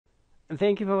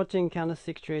Thank you for watching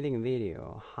candlestick trading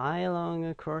video. High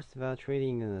long course about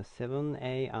trading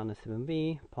 7A and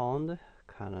 7B pound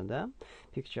Canada.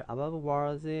 Picture above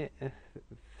was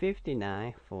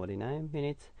 59:49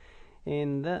 minutes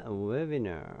in the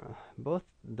webinar. Both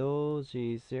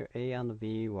dojis A and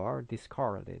B were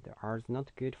discarded as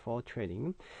not good for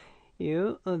trading.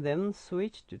 You then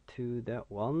switched to the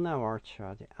 1 hour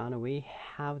chart and we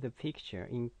have the picture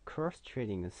in cross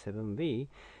trading 7B.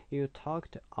 You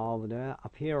talked of the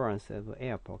appearance of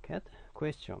air pocket.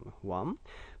 Question 1.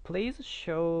 Please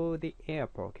show the air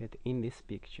pocket in this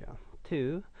picture.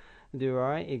 2. Do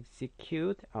I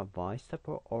execute a buy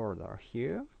stop order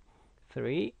here?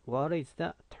 3. What is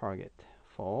the target?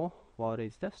 4. What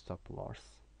is the stop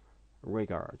loss?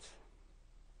 Regards.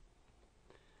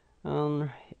 And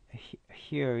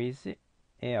here is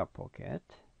air pocket,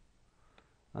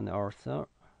 and also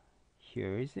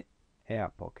here is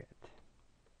air pocket.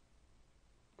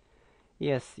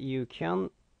 Yes, you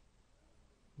can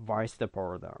vice the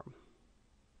order.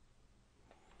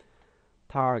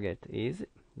 Target is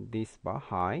this bar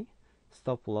high,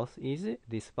 stop loss is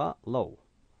this bar low.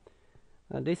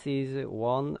 This is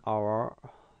 1 hour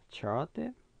chart.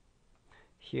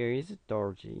 Here is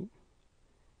doji.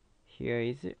 Here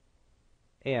is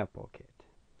air pocket.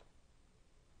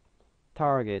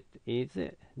 Target is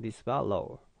this bar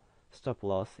low. Stop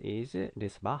loss is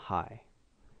this bar high.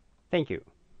 Thank you.